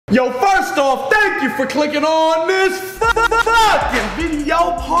Yo, first off, thank you for clicking on this fucking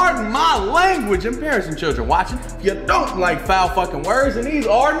video. Pardon my language. Embarrassing children watching. You don't like foul fucking words, and these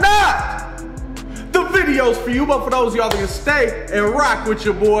are not the videos for you, but for those of y'all that can stay and rock with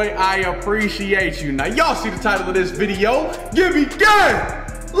your boy, I appreciate you. Now, y'all see the title of this video. Give me game.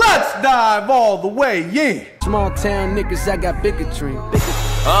 Let's dive all the way in. Small town niggas, I got bigotry.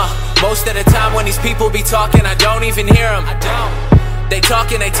 Most of the time when these people be talking, I don't even hear them. They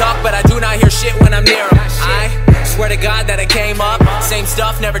talk and they talk, but I do not hear shit when I'm near them. I swear to God that I came up, same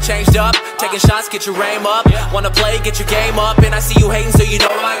stuff, never changed up. Taking shots, get your aim up. Wanna play, get your game up. And I see you hating, so you know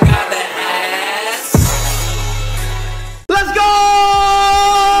I got that ass. Let's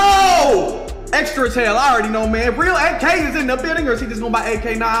go! Extra as hell, I already know, man. Real AK is in the building, or is he just going by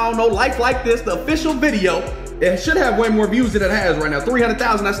AK now? I don't know. Life Like This, the official video. It should have way more views than it has right now.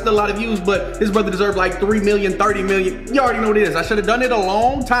 300,000, that's still a lot of views, but his brother deserved like 3 million, 30 million. You already know what it is. I should have done it a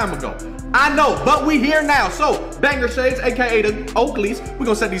long time ago. I know, but we here now. So, Banger Shades, AKA the Oakleys. We're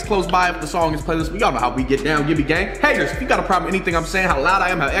gonna set these close by if the song is playlist. We y'all know how we get down, Gibby gang. Haters, if you got a problem with anything I'm saying, how loud I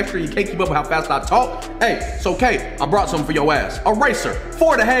am, how extra, you can't keep up with how fast I talk, hey, it's okay. I brought something for your ass. Eraser,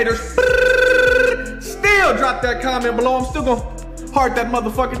 for the haters. Still drop that comment below. I'm still gonna heart that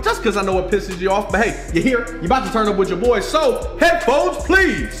motherfucker just because I know it pisses you off. But hey, you're here, you about to turn up with your boys, so headphones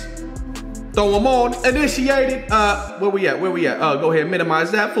please. Throw them on, initiated. Where we at? Go ahead, minimize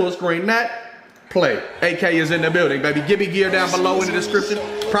that, full screen that. Play. AK is in the building, baby. Give me gear down below in the description.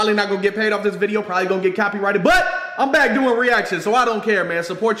 Probably not gonna get paid off this video, probably gonna get copyrighted, but I'm back doing reactions, so I don't care, man.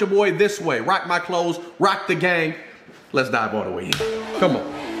 Support your boy this way. Rock my clothes, rock the gang. Let's dive all the way in. Come on.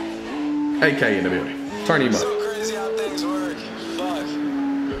 AK in the building. Turn him up.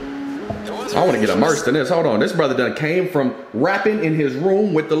 I want to get immersed in this. Hold on, this brother done came from rapping in his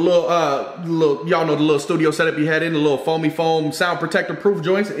room with the little, y'all know the little studio setup he had in, the little foamy foam sound protector proof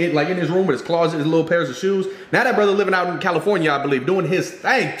joints, like in his room with his closet, his little pairs of shoes. Now that brother living out in California, I believe, doing his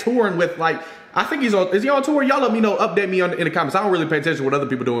thing, touring with like, I think he's on, is he on tour? Y'all let me know, update me in the comments. I don't really pay attention to what other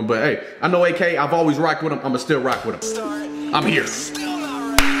people doing, but hey, I know AK, I've always rocked with him, I'ma still rock with him. I'm here.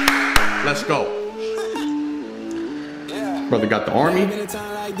 Let's go. Brother got the army.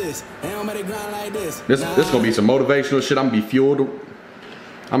 This gonna be some motivational shit. I'm gonna be fueled. I'm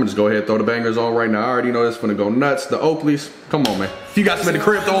gonna just go ahead and throw the bangers on right now. I already know this gonna go nuts. The Oakleys, come on, man. If you got some in the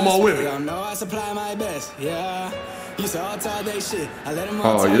crib, throw them all with me. Oh,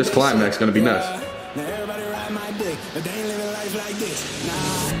 yeah, this climax gonna be nuts.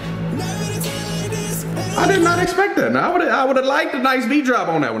 I did not expect that. Now I would have liked a nice beat drop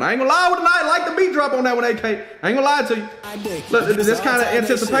on that one. I ain't gonna lie, I would have liked the beat drop on that one, AK. I ain't gonna lie to you. Look, this kind of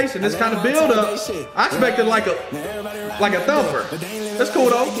anticipation, this kind of build up. I expected like a thumper. That's cool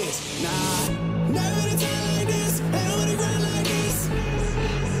though.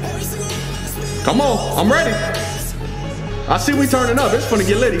 Come on, I'm ready. I see we turning up. It's gonna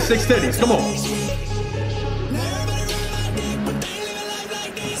get litty. 6 titties. Come on.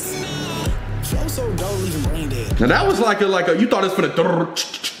 Now that was like a you thought it was finna,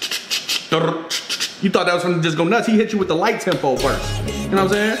 you thought that was gonna just go nuts. He hit you with the light tempo first. You know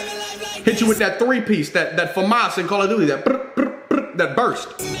what I'm saying? Hit you with that 3-piece, that FAMAS in Call of Duty, that burst.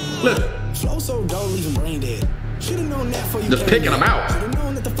 Listen. Just picking them out.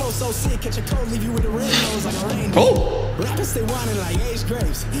 Oh.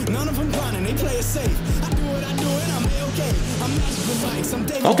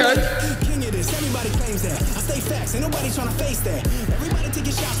 Okay.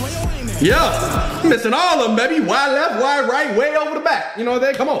 Yeah. Missing all of them, baby. Wide left, wide right, way over the back. You know what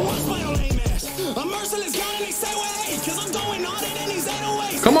they? Come on.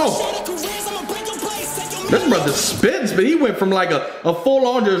 Come on. This brother spits, but he went from like a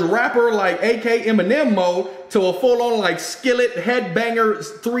full-on just rapper like AK Eminem mode to a full-on like skillet headbanger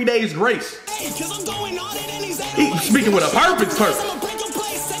 3 days grace. He's speaking with a purpose.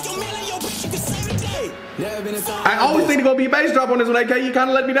 I always think it's gonna be a bass drop on this one, AK. You kind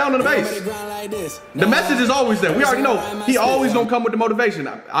of let me down on the bass. The message is always there. We already know he always gonna come with the motivation.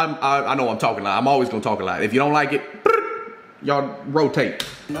 I know I'm talking loud. I'm always gonna talk loud. If you don't like it, y'all rotate.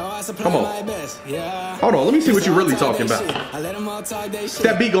 Come on. Hold on, let me see what you're really talking about.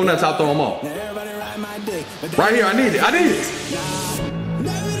 That beat go nuts, I'll throw them all. Right here, I need it.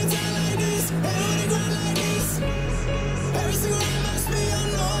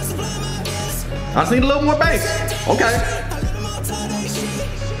 I just need a little more bass. Okay.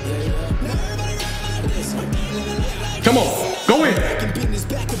 Come on, go in.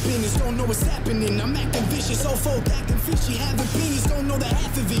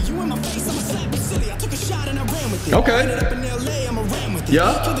 Okay.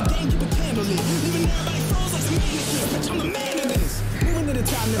 Yeah.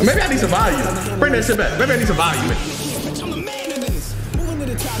 Maybe I need some volume. Bring that shit back. Maybe I need some volume.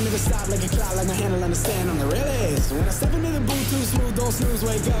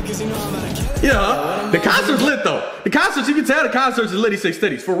 Yeah, the concert's lit though. The concerts, you can tell the concerts is litty six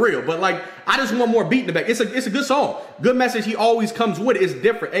titties for real. But like, I just want more beat in the back. It's a good song, good message. He always comes with it. It's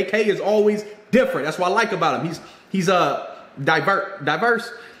different. AK is always different. That's what I like about him. He's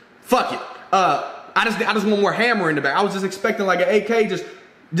diverse. Fuck it. I just want more hammer in the back. I was just expecting like an AK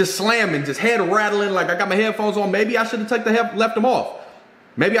just slamming, just head rattling. Like I got my headphones on. Maybe I should have left them off.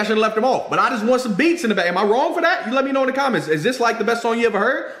 Maybe I should have left them off, but I just want some beats in the back. Am I wrong for that? You let me know in the comments. Is this like the best song you ever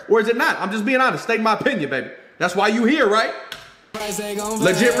heard, or is it not? I'm just being honest, stating my opinion, baby. That's why you here, right?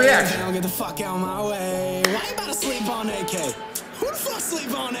 Legit reaction. Get the fuck out my way. Why you about to sleep on AK? Who the fuck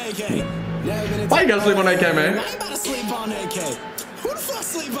sleep on AK? Why you gotta sleep on AK, man? Why you about to sleep on AK? Who the fuck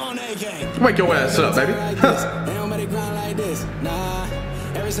sleep on AK? Wake your ass up, baby.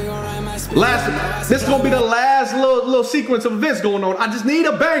 This is gonna be the last little sequence of events going on. I just need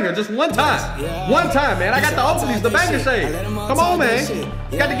a banger, just one time. One time, man. I got the openings, the banger shade. Come on, man.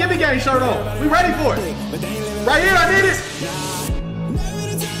 You got the Gimme Gang shirt on. We ready for it. Right here, I need it.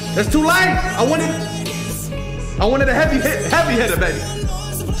 That's too light. I wanted a heavy hitter, baby.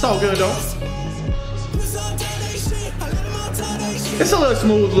 It's all good though. It's a little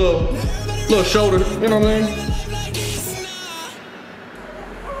smooth, little shoulder, you know what I mean?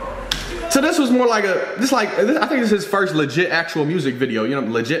 So this was more like I think this is his first legit actual music video. You know,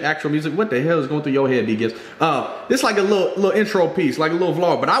 legit actual music. What the hell is going through your head, D-Gibbs? This like a little intro piece, like a little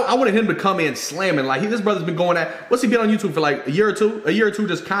vlog. But I wanted him to come in slamming. Like this brother's been going at, what's he been on YouTube for like a year or two,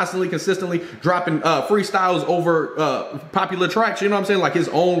 just constantly, consistently dropping freestyles over popular tracks. You know what I'm saying? Like his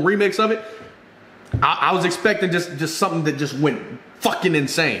own remix of it. I was expecting just something that just went fucking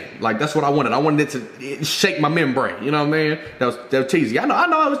insane. Like that's what I wanted. I wanted it to shake my membrane. You know what I mean? That was cheesy. I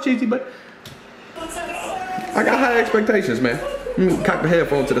know it was cheesy, but I got high expectations, man. Cock the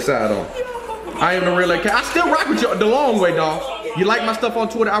headphone to the side on. I am the real AK. I still rock with you the long way, dog. You like my stuff on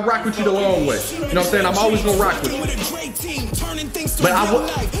Twitter, I rock with you the long way. You know what I'm saying? I'm always gonna rock with you.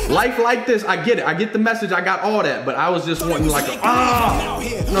 But life like this, I get it. I get the message, I got all that. But I was just wanting like you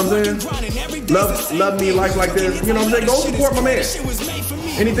know what I'm saying? Love me, life like this. You know what I'm saying? Go support my man.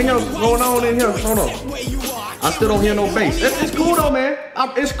 Anything else going on in here? Hold on. I still don't hear no bass. It's cool though, man.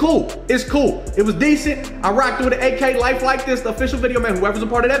 It's cool. It's cool. It was decent. I rocked with the AK Life Like This, the official video, man. Whoever's a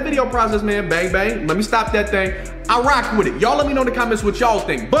part of that video process, man, bang, bang. Let me stop that thing. I rocked with it. Y'all let me know in the comments what y'all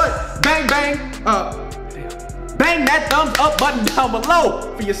think. But bang, bang, bang that thumbs up button down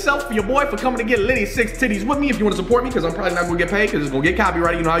below for yourself, for your boy, for coming to get litty six titties with me. If you want to support me, because I'm probably not going to get paid, because it's going to get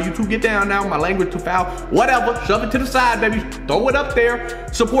copyrighted. You know how YouTube get down now. My language too foul. Whatever. Shove it to the side, baby. Throw it up there.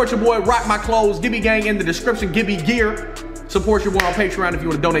 Support your boy. Rock my clothes. Gibby Gang in the description. Gibby Gear. Support your boy on Patreon if you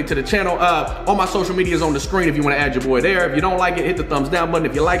want to donate to the channel. All my social media is on the screen if you want to add your boy there. If you don't like it, hit the thumbs down button.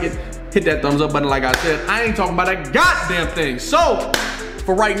 If you like it, hit that thumbs up button like I said. I ain't talking about that goddamn thing. So,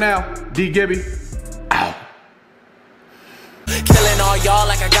 for right now, D Gibby, out. Killing all y'all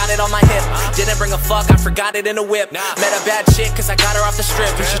like I got it on my hip. Didn't bring a fuck, I forgot it in a whip. Met a bad chick cause I got her off the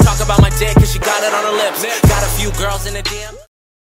strip. You should talk about my dick cause she got it on her lips. Got a few girls in the DM.